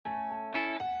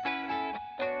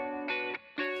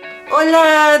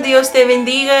Hola, Dios te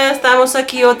bendiga. Estamos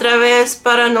aquí otra vez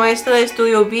para nuestro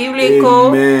estudio bíblico.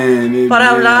 Amen, para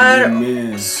hablar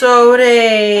amen.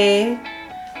 sobre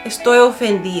estoy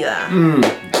ofendida.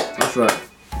 That's right.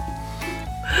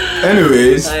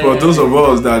 Anyways, for those of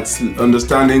us that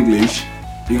understand English,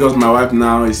 because my wife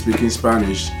now is speaking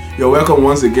Spanish, you're welcome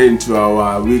once again to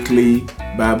our weekly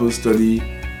Bible study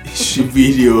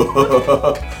video.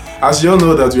 As you all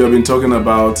know that we have been talking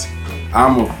about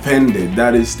I'm offended.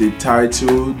 That is the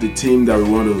title, the theme that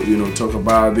we want to talk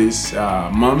about this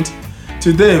month.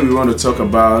 Today we want to talk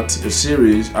about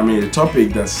a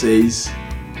topic that says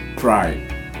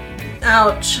pride.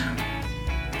 Ouch.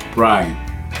 Pride.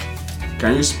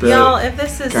 Can you spell? Y'all, if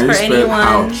this is for anyone,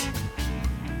 ouch?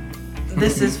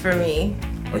 This is for me.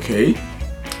 Okay.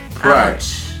 Pride.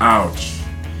 Ouch. Ouch.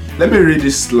 Let me read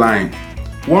this line.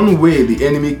 One way the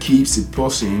enemy keeps a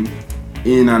person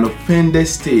in an offended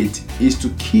state is to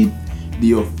keep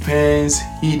the offense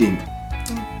hidden,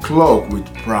 cloaked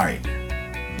with pride.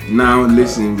 Now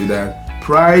listen with that.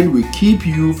 Pride will keep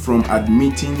you from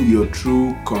admitting your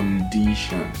true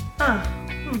condition.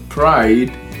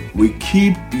 Pride will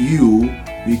keep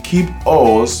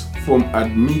us from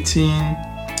admitting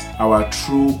our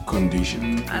true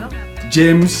condition.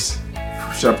 James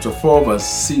chapter 4 verse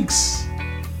 6.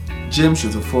 James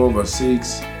chapter 4 verse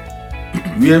 6.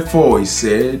 Wherefore he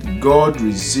said, God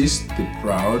resists the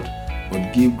proud,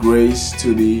 but give grace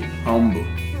to the humble.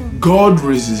 God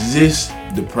resists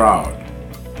the proud.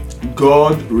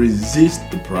 God resists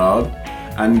the proud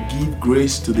and give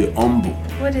grace to the humble.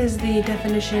 What is the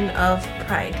definition of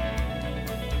pride?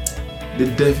 The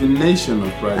definition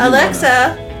of pride.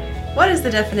 Alexa, what is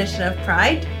the definition of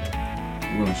pride?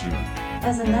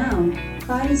 As a noun,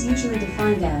 pride is usually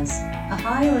defined as a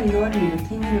high or inordinate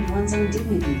opinion of one's own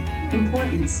dignity,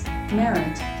 importance,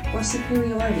 merit, or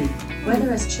superiority,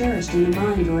 whether as cherished in the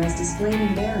mind or as displayed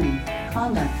in bearing,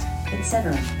 conduct,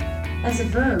 etc. As a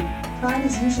verb, pride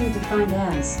is usually defined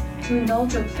as to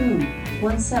indulge or plume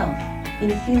oneself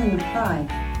in a feeling of pride,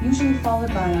 usually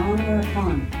followed by honor or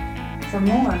upon. For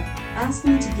more, ask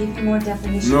me to give you more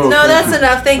definitions. No, that's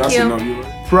enough. Thank you.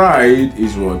 Enough. Pride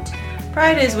is what?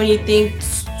 Pride is when you think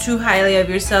too highly of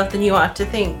yourself than you ought to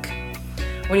think.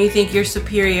 When you think you're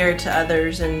superior to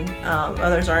others and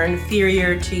others are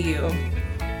inferior to you.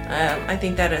 I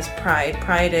think that is pride.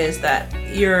 Pride is that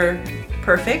you're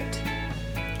perfect.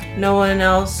 No one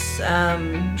else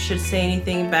should say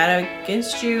anything bad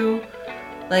against you.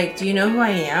 Like, do you know who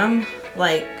I am?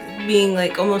 Like, being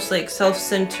like almost like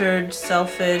self-centered,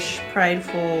 selfish,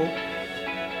 prideful.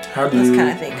 How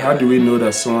do we know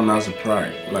that someone has a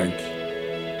pride? Like,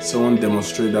 someone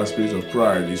demonstrate that spirit of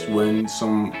pride is when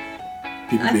some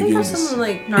people I think begin of someone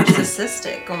like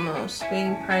narcissistic almost,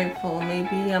 being prideful.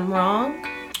 Maybe I'm wrong.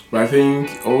 But I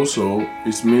think also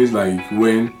it means like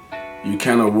when you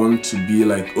kind of want to be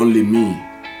like only me.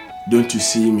 Don't you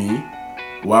see me?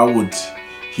 Why would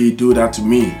he do that to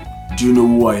me? Do you know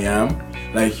who I am?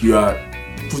 Like you are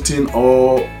putting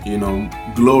all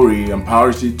glory and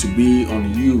priority to be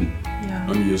on you,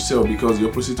 on yourself, because the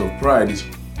opposite of pride is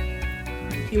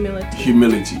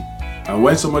humility. And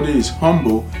when somebody is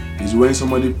humble is when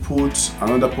somebody puts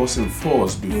another person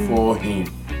first before him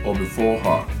or before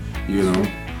her.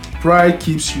 Pride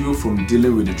keeps you from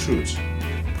dealing with the truth.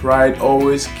 Pride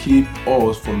always keeps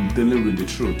us from dealing with the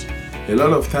truth. A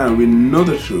lot of time we know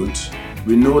the truth,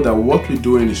 we know that what we're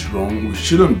doing is wrong, we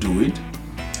shouldn't do it,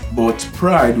 but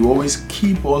pride will always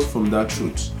keep us from that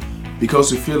truth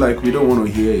because we feel like we don't want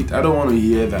to hear it. I don't want to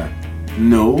hear that.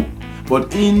 No,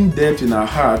 but in depth in our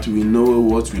heart we know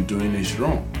what we're doing is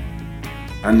wrong,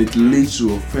 and it leads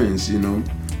to offense,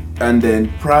 and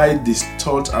then pride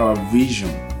distorts our vision.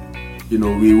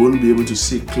 We won't be able to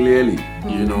see clearly.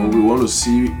 We want to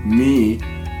see me,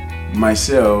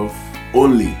 myself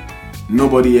only,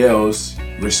 nobody else.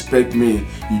 Respect me.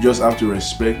 You just have to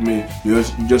respect me. You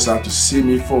just have to see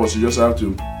me first. You just have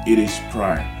to. It is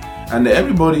pride. And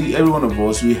every one of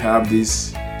us, we have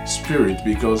this spirit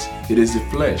because it is the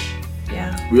flesh.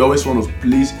 Yeah. We always want to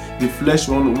please. The flesh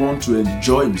want to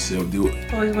enjoy himself. They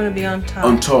always want to be on top.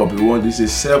 On top. This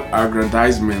is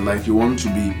self-aggrandizement. Like you want to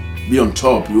be on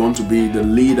top. You want to be the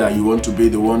leader. You want to be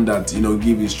the one that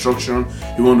give instruction.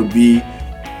 You want to be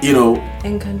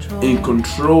in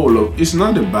control of. It's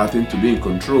not a bad thing to be in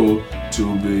control,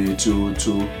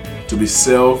 to be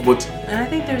self, but and I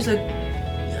think there's a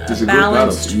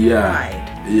balanced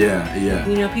pride.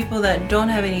 Yeah. People that don't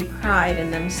have any pride in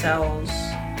themselves,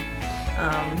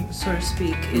 so to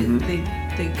speak,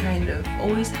 they kind of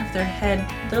always have their head.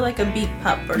 They're like a beat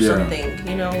pup or something.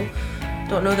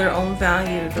 don't know their own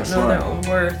value, don't That's know their right. own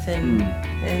worth, and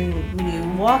when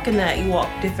you walk in that, you walk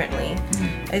differently.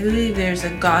 I believe there's a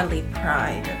godly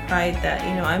pride, a pride that,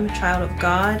 you know, I'm a child of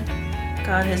God.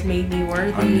 God has made me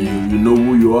worthy. And you know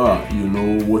who you are. You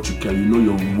know what you can. You know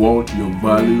your worth, your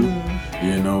value.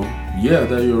 You know. Yeah,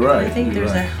 that you're right. I think you're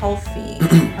there's right. a healthy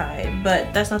pride,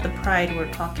 but that's not the pride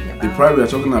we're talking about. The pride we are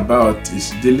talking about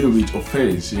is dealing with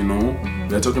offense, you know.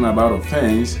 We are talking about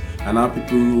offense and how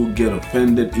people get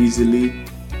offended easily.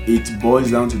 It boils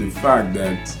down to the fact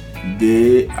that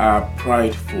they are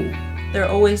prideful. They're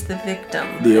always the victim.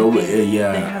 They I always- think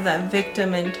yeah. They have that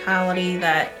victim mentality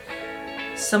that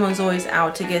someone's always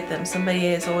out to get them. Somebody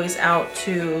is always out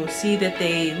to see that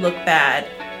they look bad.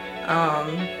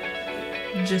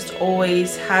 Just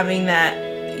always having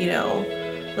that, you know,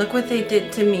 look what they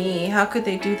did to me. How could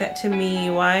they do that to me?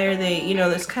 Why are they, you know,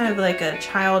 there's kind of like a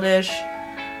childish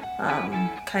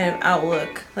kind of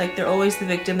outlook. Like they're always the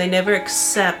victim. They never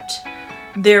accept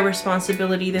their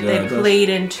responsibility that Yeah, they that's- played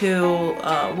into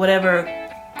whatever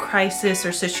crisis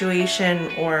or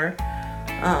situation or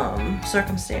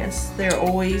circumstance. They're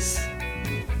always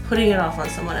putting it off on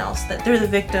someone else. That they're the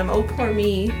victim. Oh, poor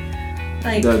me.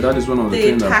 Like That is one of the they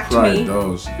things that attacked pride me.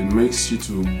 does. It makes you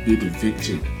to be the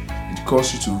victim. It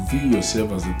causes you to view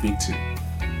yourself as the victim.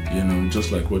 You know,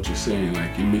 just like what you're saying.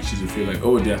 Like it makes you to feel like,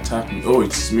 oh, they attacked me. Oh,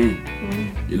 it's me.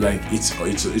 Like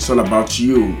it's all about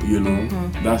you. You know,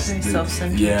 that's Very the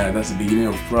self-centered. yeah. That's the beginning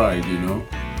of pride. You know,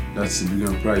 that's the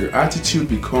beginning of pride. Your attitude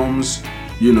becomes,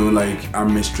 you know, like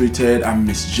I'm mistreated, I'm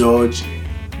misjudged.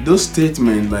 Those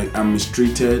statements like I'm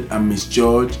mistreated, I'm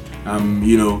misjudged,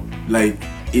 you know, like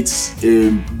it's a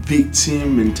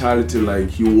victim mentality.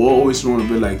 Like you always want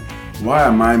to be like, why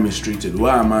am I mistreated?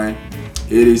 Why am I?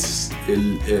 It is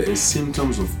a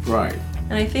symptoms of pride.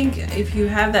 And I think if you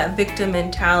have that victim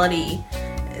mentality,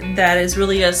 that is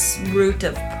really a root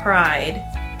of pride.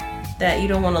 That you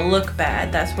don't want to look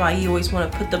bad. That's why you always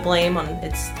want to put the blame on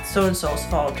it's so and so's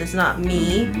fault. It's not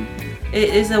me. It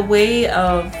is a way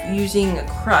of using a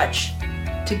crutch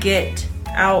to get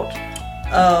out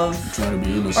of, Trying to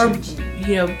be or innocent.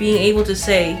 you know, being able to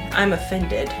say I'm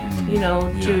offended. You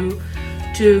know,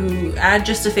 to add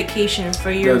justification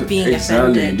for your That- being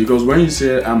exactly. offended. Because when you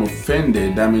say I'm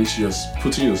offended, that means you're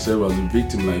putting yourself as a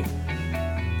victim. Like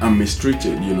I'm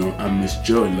mistreated, you know, I'm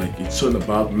misjudged. Like it's all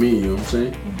about me. You know what I'm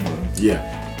saying?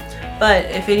 Yeah, But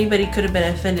if anybody could have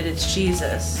been offended, it's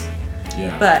Jesus.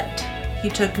 yeah. But he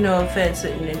took no offense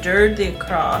and endured the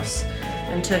cross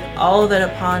and took all of it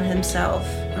upon himself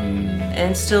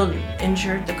and still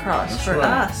endured the cross That's for right.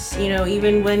 us. You know,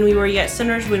 even when we were yet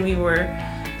sinners, when we were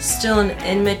still in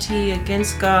enmity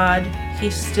against God, he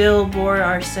still bore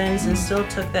our sins and still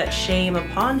took that shame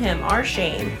upon him, our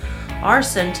shame, our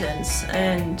sentence.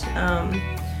 And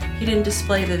he didn't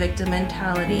display the victim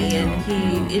mentality, and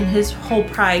his whole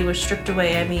pride was stripped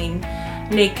away. I mean,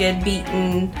 naked,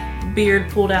 beaten, beard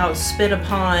pulled out, spit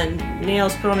upon,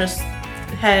 nails put on his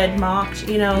head, mocked,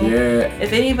 you know. Yeah.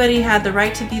 If anybody had the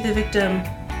right to be the victim,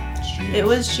 Jesus. it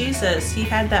was Jesus. He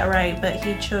had that right, but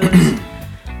he chose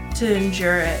to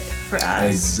endure it for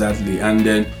us. Exactly. And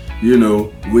then, you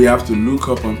know, we have to look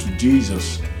up unto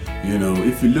Jesus. You know,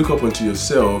 if you look up unto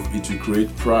yourself, it will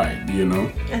create pride, you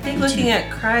know. I think It looking will- at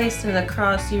Christ and the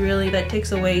cross, that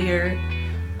takes away your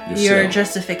Yourself.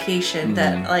 justification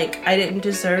that like I didn't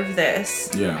deserve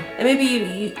this. Yeah. And maybe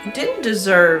you didn't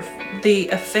deserve the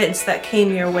offense that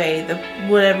came your way, the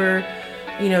whatever,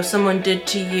 you know, someone did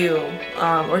to you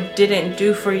or didn't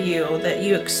do for you that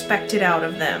you expected out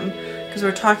of them. Because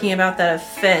we're talking about that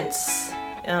offense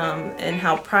and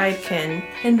how pride can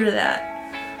hinder that.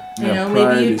 You Yeah, know,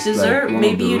 pride maybe you is like deserve, one of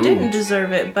maybe the you didn't roots.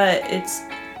 deserve it, but it's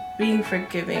being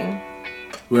forgiving.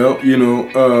 Well, you know,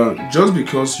 just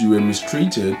because you were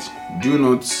mistreated, do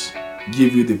not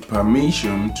give you the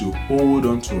permission to hold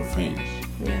on to offense.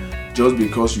 Yeah. Just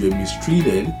because you were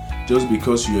mistreated, just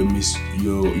because you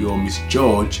were you're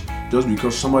misjudged, just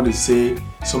because somebody say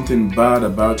something bad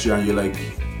about you and you're like,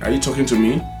 are you talking to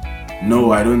me?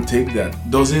 No, I don't take that.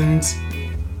 Doesn't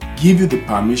give you the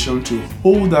permission to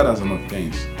hold that as an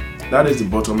offense. That is the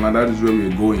bottom line. That is where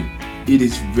we're going. It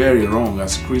is very wrong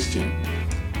as Christian.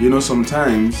 You know,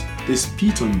 sometimes they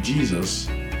spit on Jesus,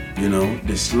 you know,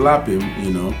 they slap him,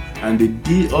 you know, and they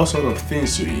did all sort of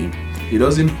things to him. He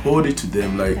doesn't hold it to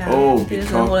them like, Yeah. oh, He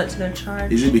doesn't hold because it to their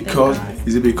charge. is it Thank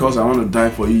because God. I want to die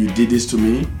for you? You did this to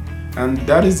me, and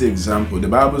that is the example. The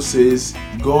Bible says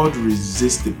God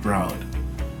resists the proud.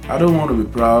 I don't want to be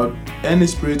proud. Any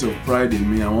spirit of pride in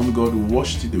me, I want God to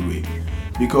wash it away,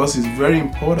 because it's very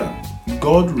important.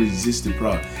 God resists the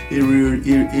proud. He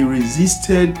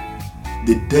resisted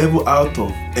the devil out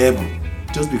of heaven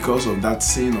just because of that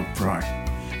sin of pride.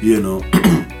 You know,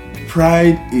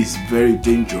 pride is very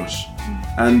dangerous.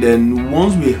 And then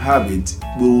once we have it,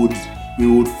 we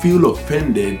would feel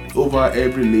offended over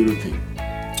every little thing.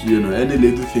 You know, any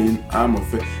little thing, I'm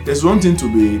offended. There's one thing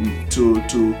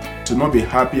to not be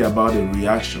happy about the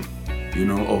reaction, you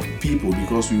know, of people,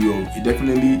 because we will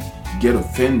definitely get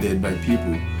offended by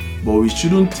people. But we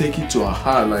shouldn't take it to our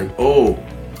heart like, oh,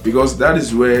 because that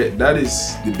is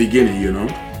the beginning, you know.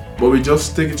 But we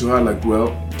just take it to heart like,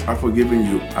 well, I've forgiven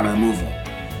you and I move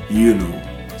on, you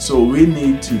know. So we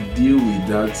need to deal with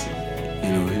that,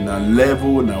 you know, in our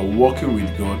level, in our walking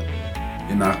with God,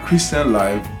 in our Christian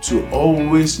life, to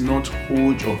always not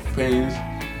hold offense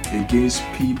against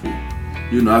people,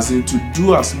 you know, as in to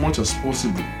do as much as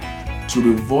possible to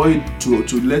be void,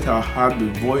 to let our heart be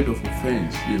void of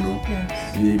offense, you know.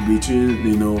 Yes.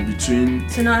 Between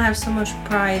to not have so much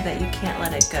pride that you can't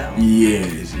let it go.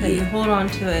 Yes. That you hold on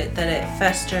to it, that it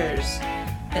festers,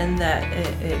 and that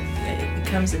it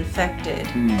becomes infected,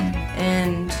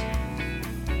 and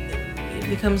it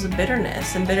becomes a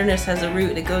bitterness. And bitterness has a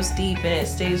root. It goes deep and it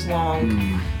stays long,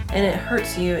 and it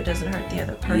hurts you. It doesn't hurt the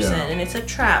other person, and it's a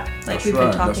trap, like we've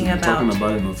been talking about. That's what we're talking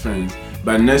about in offense.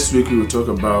 But next week we will talk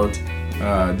about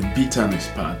the bitterness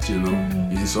part. You know,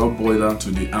 it is all boiled down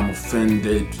to the I'm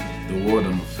offended. The word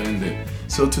I'm offended.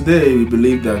 So today we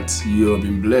believe that you have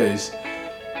been blessed.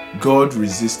 God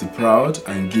resists the proud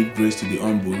and give grace to the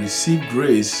humble. Receive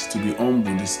grace to be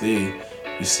humble this day.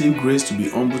 Receive grace to be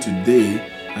humble today,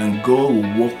 and God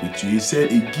will walk with you. He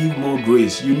said He give more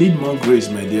grace. You need more grace,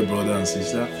 my dear brother and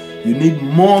sister. You need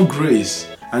more grace.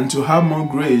 And to have more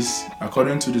grace,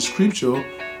 according to the scripture,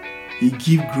 He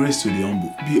give grace to the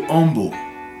humble. Be humble.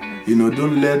 You know,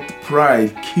 don't let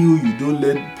pride kill you. Don't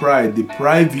let pride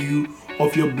deprive you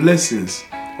of your blessings,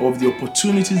 of the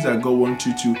opportunities that God wants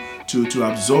you to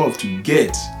absorb, to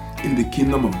get in the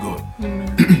kingdom of God.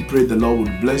 Pray the Lord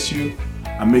will bless you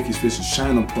and make His face to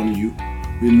shine upon you.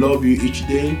 We love you each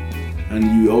day, and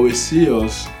you always see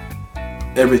us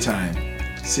every time.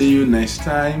 See you next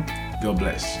time. God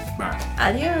bless. Bye.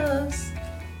 Adios.